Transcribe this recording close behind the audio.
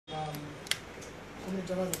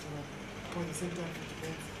for the Secretary of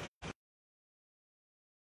Defense.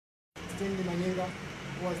 Stanley Manyenga,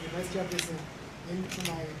 who was the Vice Chairperson, and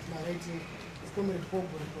to my right is Comrade Paul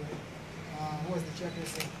Borikore, who was the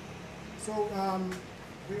Chairperson. So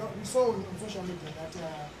we saw on social media that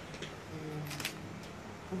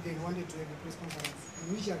Pugen wanted to have a press conference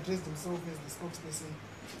in which he addressed himself as the spokesperson.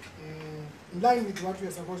 In line with what we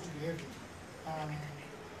are supposed to be having,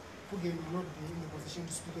 Pugen will not be in the position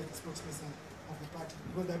to speak as the spokesperson of the party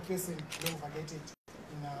because that person was validated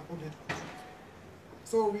in audit.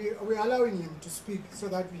 So we are allowing him to speak so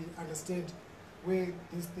that we understand where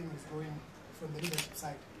this thing is going from the leadership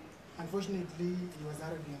side. Unfortunately, he was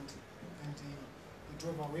arrogant and he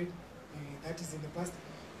drove away. That is in the past.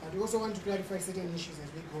 But we also want to clarify certain issues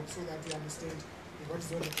as we go so that we understand what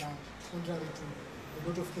is on the ground, contrary to a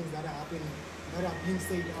lot of things that are happening, that are being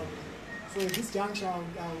said out there. So at this juncture, I will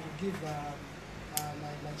give my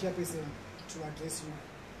chairperson to address you,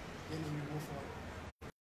 then we will move forward.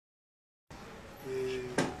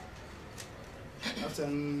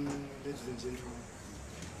 Afternoon, ladies and gentlemen.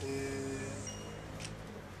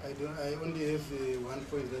 I only have one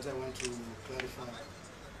point that I want to clarify.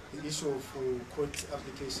 The issue of court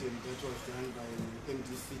application that was done by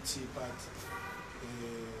MDC part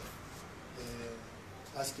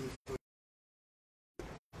asking for,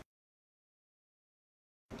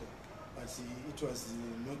 but it was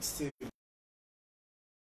not safe.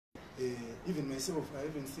 Even myself, I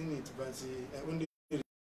haven't seen it, but I only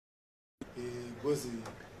because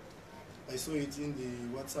I saw it in the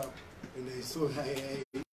WhatsApp, and I saw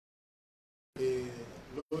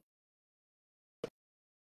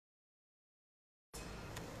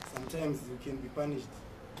sometimes you can be punished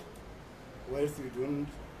whilst you don't.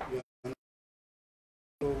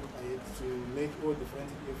 So I had to make all the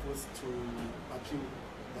frantic efforts to appeal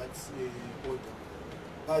that order.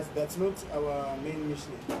 But that's not our main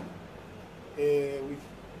mission.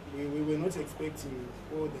 We were not expecting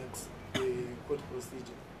all that court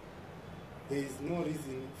procedure. There is no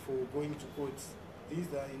reason for going to court.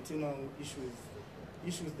 These are internal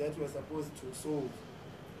issues that we are supposed to solve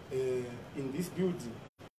in this building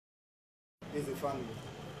as a family.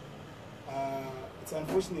 It's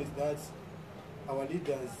unfortunate that our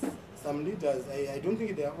leaders, some leaders, I don't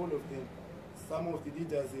think they are all of them, some of the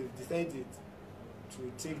leaders have decided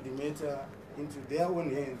to take the matter into their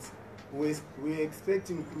own hands. We're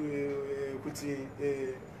expecting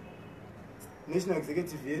National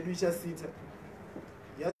Executive yedu ichasita.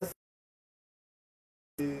 Yes.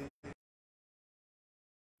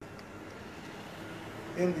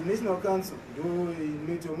 And the National Council do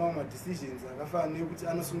need to make decisions. Akafana nekuti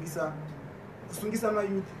anosungisa ma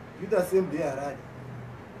youth assembly already.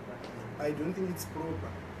 I don't think it's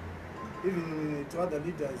proper. Even to other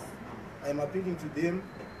leaders, I'm appealing to them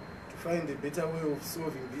to find a better way of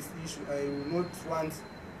solving this issue. I will not want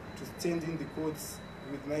to stand in the courts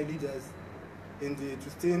with my leaders and to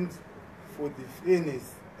stand for the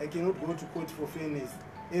fairness. I cannot go to court for fairness.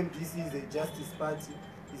 MDC is a justice party,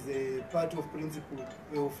 is a part of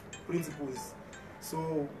principles.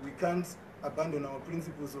 So we can't abandon our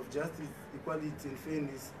principles of justice, equality and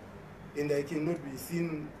fairness, and I cannot be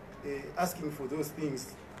seen asking for those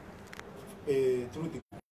things through the.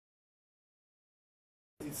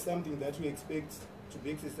 It's something that we expect to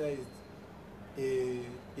be exercised in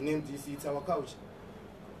MDC. It's our culture,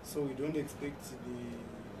 so we don't expect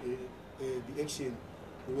the action.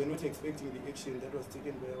 We were not expecting the action that was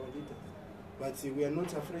taken by our leaders, but we are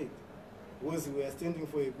not afraid because we are standing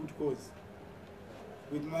for a good cause.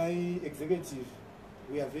 With my executive,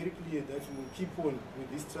 we are very clear that we will keep on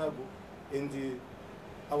with this struggle, and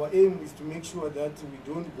our aim is to make sure that we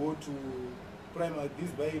don't go to primary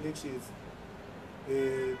these by-elections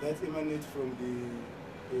that emanate from the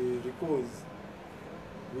recalls.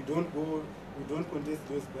 We don't contest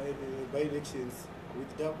those by-elections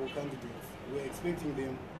with double candidates. We're expecting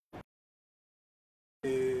them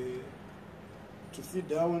to sit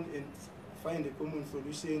down and find a common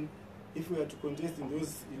solution. If we are to contest in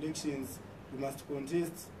those elections, we must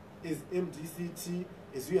contest as MDCT,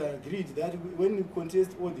 as we are agreed that when we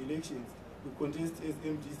contest all the elections, we contest as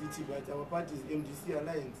MDCT, but our party is MDC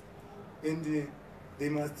Alliance. And they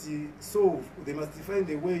must find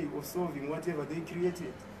a way of solving whatever they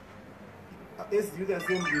created. As Youth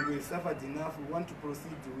Assembly, we suffered enough. We want to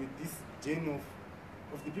proceed with this journey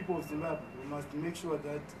of the people of Zimbabwe. We must make sure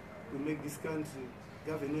that we make this country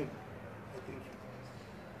governable. I thank you.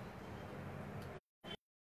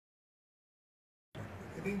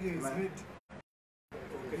 I think he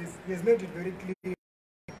has made it very clear.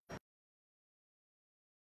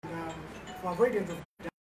 For avoidance of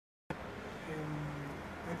doubt,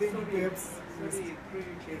 I think sorry, perhaps... Sorry,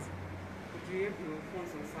 Chair. Could you have your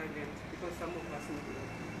phones on silent? Because some of us need to know.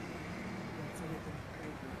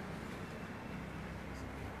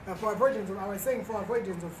 For avoidance of, I was saying for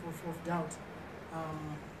avoidance of doubt,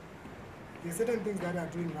 there are certain things that are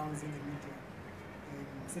doing rounds in the media,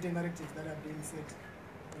 certain narratives that are being set.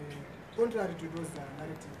 Contrary to those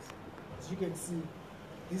narratives, as you can see,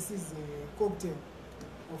 this is a cocktail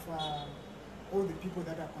of all the people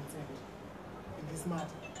that are concerned in this matter.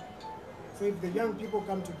 So if the young people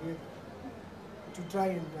come together to try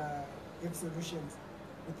and have solutions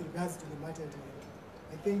with regards to the matter at hand,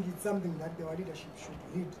 I think it's something that our leadership should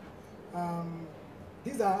lead.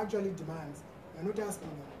 These are actually demands. We are not asking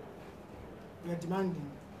them. We are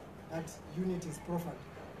demanding that unity is proffered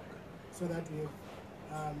so that we have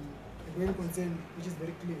a going concern which is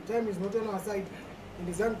very clear. Time is not on our side, and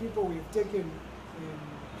as young people we have taken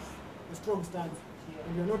a strong stance,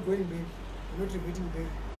 and we are not going back, we are not repeating back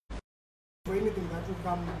for anything that will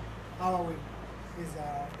come our way as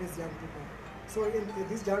young people. So at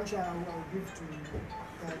this juncture, I'll give to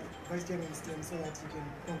Vice Chairman Stem so that he can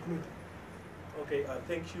conclude. Okay,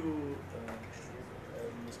 thank you,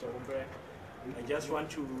 Mr. Ombre. I just want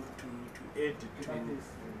to add to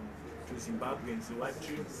Zimbabweans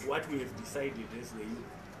what we have decided as the youth.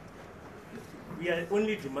 We are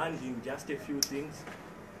only demanding just a few things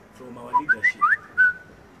from our leadership,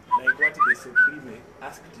 like what the Supreme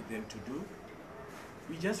asked them to do.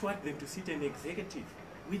 We just want them to sit an executive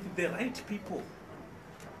with the right people,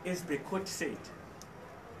 as the court said.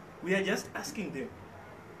 We are just asking them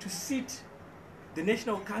to sit the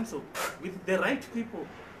National Council with the right people,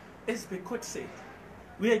 as the court said.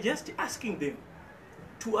 We are just asking them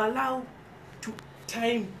to allow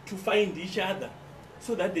time to find each other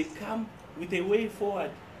so that they come with a way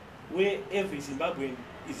forward where every Zimbabwean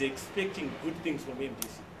is expecting good things from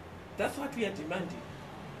MDC. That's what we are demanding.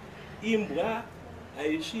 Imbwa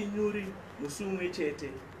aishinyuri musumwe chete.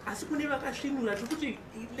 Asikune vakashinura tukuti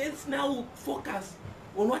let's now focus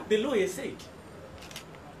on what the law has said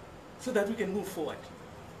so that we can move forward.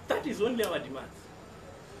 That is only our demands.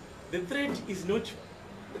 The threat is not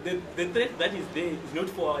the threat that is there is not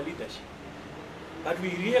for our leadership. But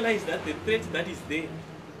we realize that the threat that is there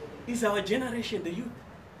is our generation, the youth.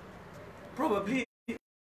 Probably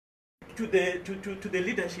to the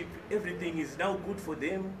leadership, everything is now good for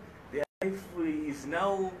them. Their life is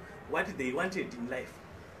now what they wanted in life.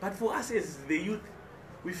 But for us as the youth,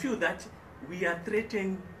 we feel that we are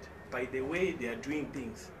threatened by the way they are doing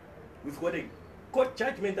things. We've got a court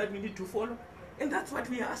judgment that we need to follow, and that's what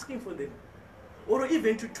we are asking for them. Or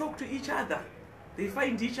even to talk to each other. They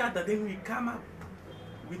find each other, then we come up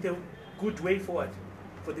with a good way forward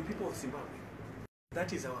for the people of Zimbabwe.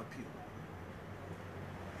 That is our appeal.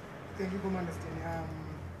 Thank you, Commander Stanley.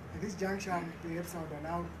 At this junction, perhaps I would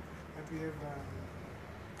allow that we have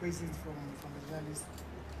questions from the journalists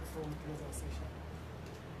before we close our session.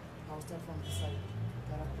 I'll start from this side.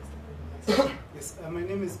 Yes, my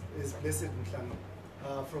name is Blessed Mhlanga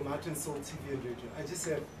from Heart and Soul TV and Radio. I just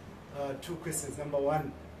have two questions. Number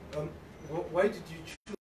one, why did you choose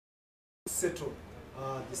to settle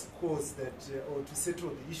this cause that, or to settle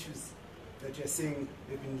the issues that you are saying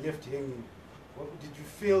have been left hanging? Did you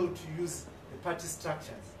fail to use the party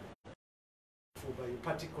structures by your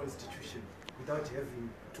party constitution without having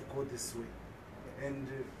to go this way? And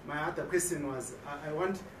my other question was, I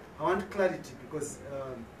want clarity, because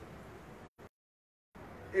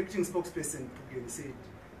acting spokesperson Pugen said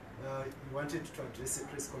he wanted to address a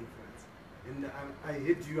press conference, and I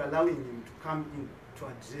heard you allowing him to come in to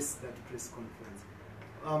address that press conference.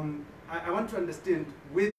 I want to understand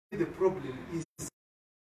where the problem is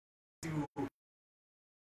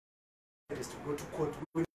to go to court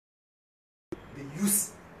with the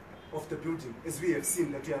use of the building, as we have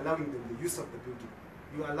seen that you are allowing them the use of the building.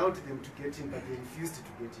 You allowed them to get in, but they refused to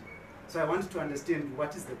get in. So I want to understand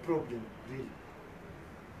what is the problem, really.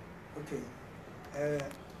 Okay.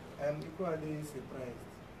 I'm equally surprised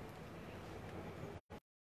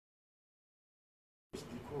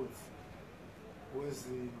because was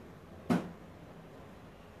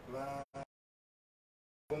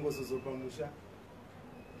Musha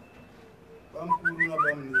Bamkuru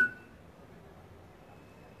Bamni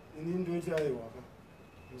in Indo Jaiwaka,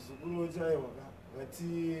 Zulu Jaiwaka,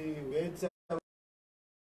 Vati Weta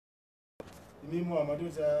Mimo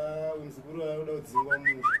Amaduta, Zulu out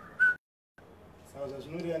Zimbabwe. So I was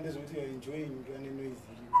not understanding what you are enjoying and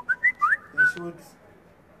noisy. In short,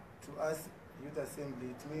 to us, Youth Assembly,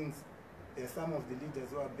 it means there are some of the leaders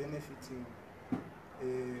who are benefiting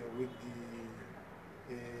with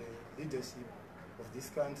the leadership of this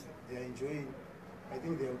country. They are enjoying. I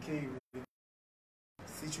think they are okay with the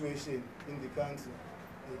situation in the country,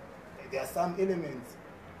 there are some elements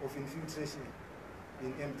of infiltration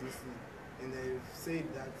in MDC, and I've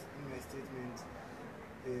said that in my statement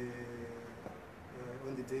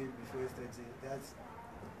on the day before yesterday, that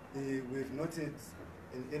we've noted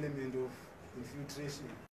an element of infiltration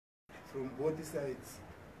from both sides,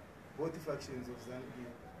 both factions of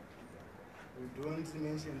Zanu-PF. We don't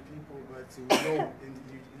mention people, but we know, and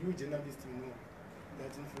you journalists know,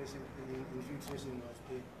 that infiltration was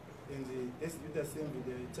there. And as youth assembly,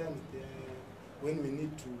 there are times when we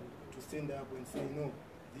need to stand up and say, no,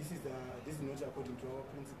 this is not according to our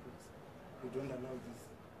principles. We don't allow this.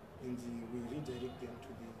 And we redirect them to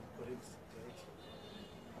the correct direction.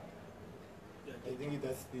 I think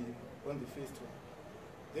that's on the first one.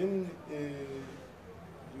 Then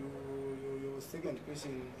your second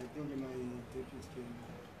question, I think my deputy can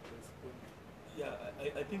respond. Yeah,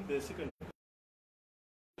 I think the second,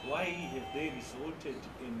 why have they resulted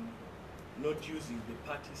in not using the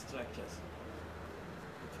party structures?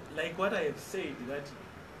 Like what I have said, that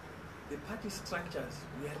the party structures,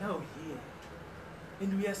 we are now here,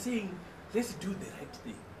 and we are saying, let's do the right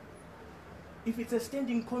thing. If it's a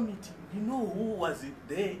standing committee, we know who was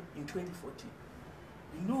there in 2014.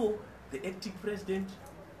 We know the acting president,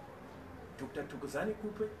 Dr.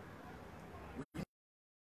 Zanu-PF,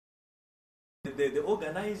 the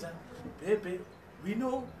organizer, Pepe, we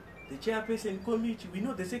know the chairperson committee, we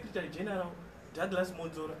know the secretary general, Douglas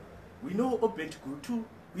Monzora, we know Obet Gutu,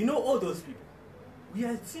 we know all those people. We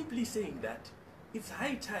are simply saying that it's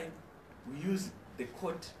high time we use the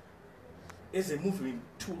court as a moving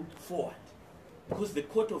tool forward, because the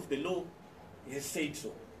court of the law has said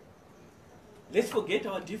so. Let's forget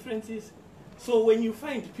our differences. So when you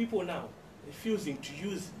find people now refusing to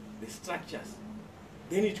use the structures,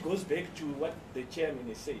 then it goes back to what the chairman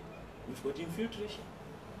has said. We've got infiltration,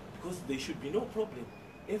 because there should be no problem.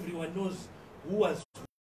 Everyone knows who was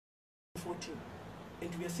 14.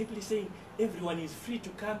 And we are simply saying everyone is free to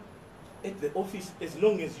come at the office as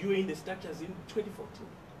long as you are in the structures in 2014.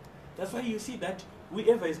 That's why you see that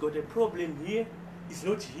whoever has got a problem here is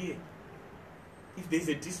not here. If there's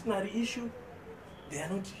a disciplinary issue, they are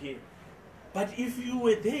not here. But if you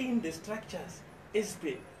were there in the structures, as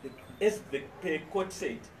the court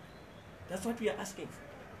said, that's what we are asking for.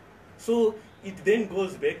 So it then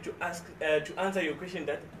goes back to ask to answer your question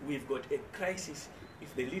that we've got a crisis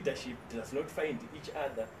if the leadership does not find each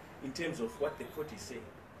other in terms of what the court is saying.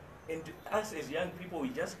 And us as young people, we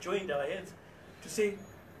just joined our heads to say,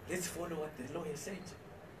 let's follow what the law has said.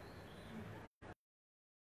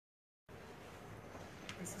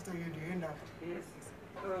 Sister, you had your hand up. Yes.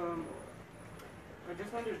 I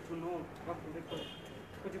just wanted to know what the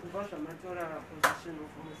position of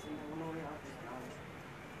Musinda Unoya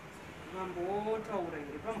vambotaura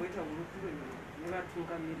here pamboita hurukuro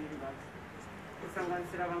nevatungamiriri vacho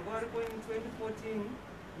kusanganisira vanga vari in 2014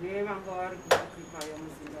 nevanga vari kuprepare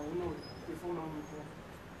Musinda Unoya before Mamuto.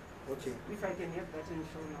 Okay. If I can have that in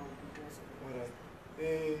show now. All right.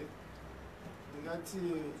 Ndingati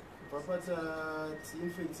papata in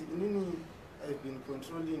fact inini I've been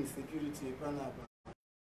controlling security panapa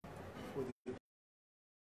for the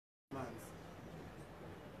months.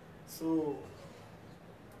 So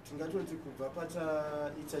tingatoti kubva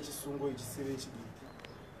pachaita chisungo ichiseve chidiki,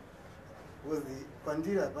 because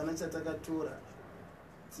kwandiri hapana chatakatora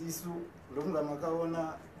tisu ndokunga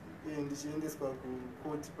makaona ndichiendeswa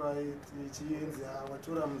kukoti chienzi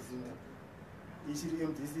watora muzinda ichiri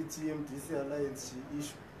MDC alliance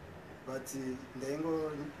chiissue, but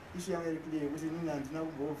ndaingo issue yanga iri clear yekuti inini handina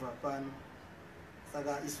kumbobva pano.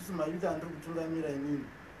 Saka isusu mayuth andiri kutungamira inini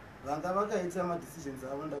vanga vakaita madecisions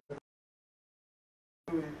avo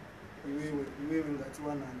iwewe ngati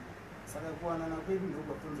wanani. Saka kuwanana kwedu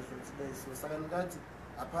ndokwakonzerwa kudai so. Saka ndingati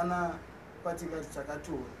hapana kwatingati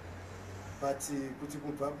chakatora, but kuti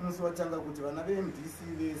kubva musi watanga kuti vana veMDC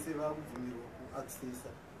vese vakubvumirwa kuaccessa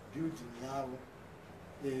building yavo,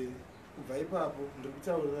 kubva ipapo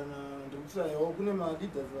ndikutaurawo kune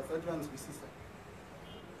maleaders vasati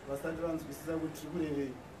vanzwisisa kuti tiri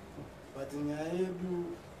kurevei, but nyaya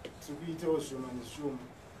yedu tiri kuitawo zvishoma nezvishoma.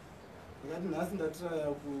 Ndikati nhasi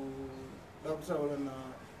ndatiraya kuda kutaura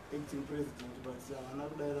naacting president, but havana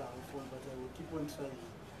kudayira havo phone, but I will keep on trying.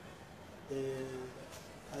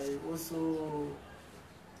 I also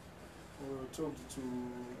talked to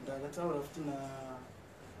ndakataura futi na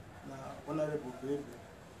Honorable Bebe,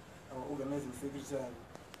 our organizing secretary.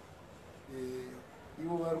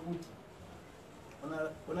 Ivo vari kuti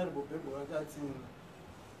Honorable Bebe vakati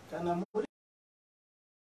kana muri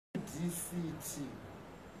DCT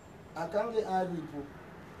akange aripo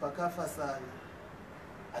pakafa Sari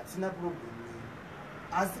hatina problem neyi,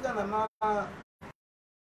 asi kana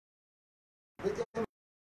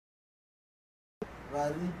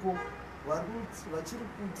varipo vachiri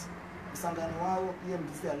kuti musangano wavo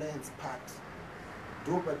MDC Alliance Party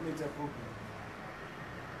ndo patinoita problem.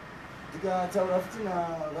 Tikataura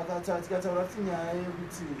futi nyaya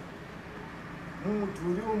yekuti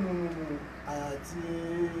mumudhuri umu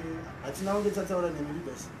hatina kunge tataura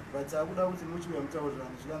nemileadership but takuda kuti muchiuya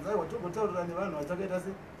mutaurirane zvikanzi aiwa togotaurira nevanhu vatakaita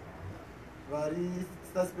se vari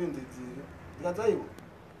suspended here. Ndikati aiwa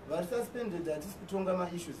vari suspended hatisi kutonga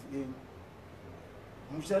maissues enyu,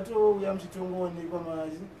 muchatouya muchitongoonekwa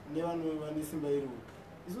nevanhu vane simba iroro.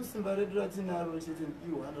 Isu simba redu ratinaro chete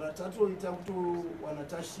iwana ratatoita kutowana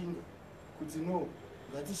tashinga kuti no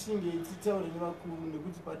ngatishinge titaure nevakuru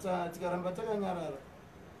nekuti tikaramba takanyarara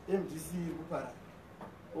MDC iri kuparara.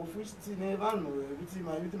 Of which tine vanhu vekuti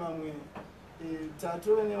mayuthi mamwe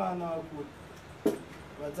tatove nevana vakuru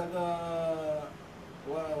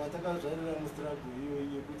vatakazvarira mustruggle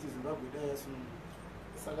iyoyi yekuti Zimbabwe dai yasununguka.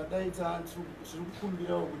 Saka dai tiri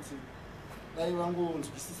kukumbirawo kuti dai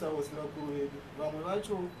vangonzwisisawo sevakuru vedu. Vamwe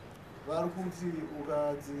vacho vari kuti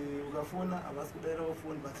ukafona havasi kudairawo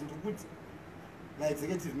foni, but ndikuti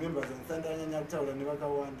ma-executive members handisati anyanya kutaura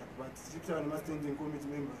nevakawanda, but tichiri kutaura nema-standing committee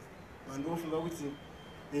members. Vandofunga kuti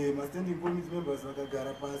ma-standing committee members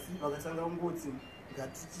vakagara pasi vakatanga kungoti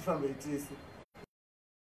ngatichifambei tese.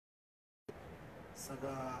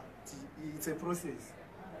 Saka it's a process,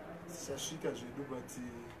 tichasvika zvedu, but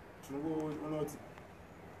tinongoona kuti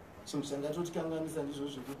chinhu changatotikanganisa ndizvo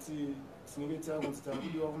zvekuti tinenge takunzi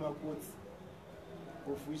takudiwa kumakotsi,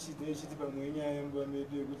 of which tinenge chiti pamwe yenyaya yemuva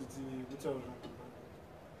medu yekuti tikutaurira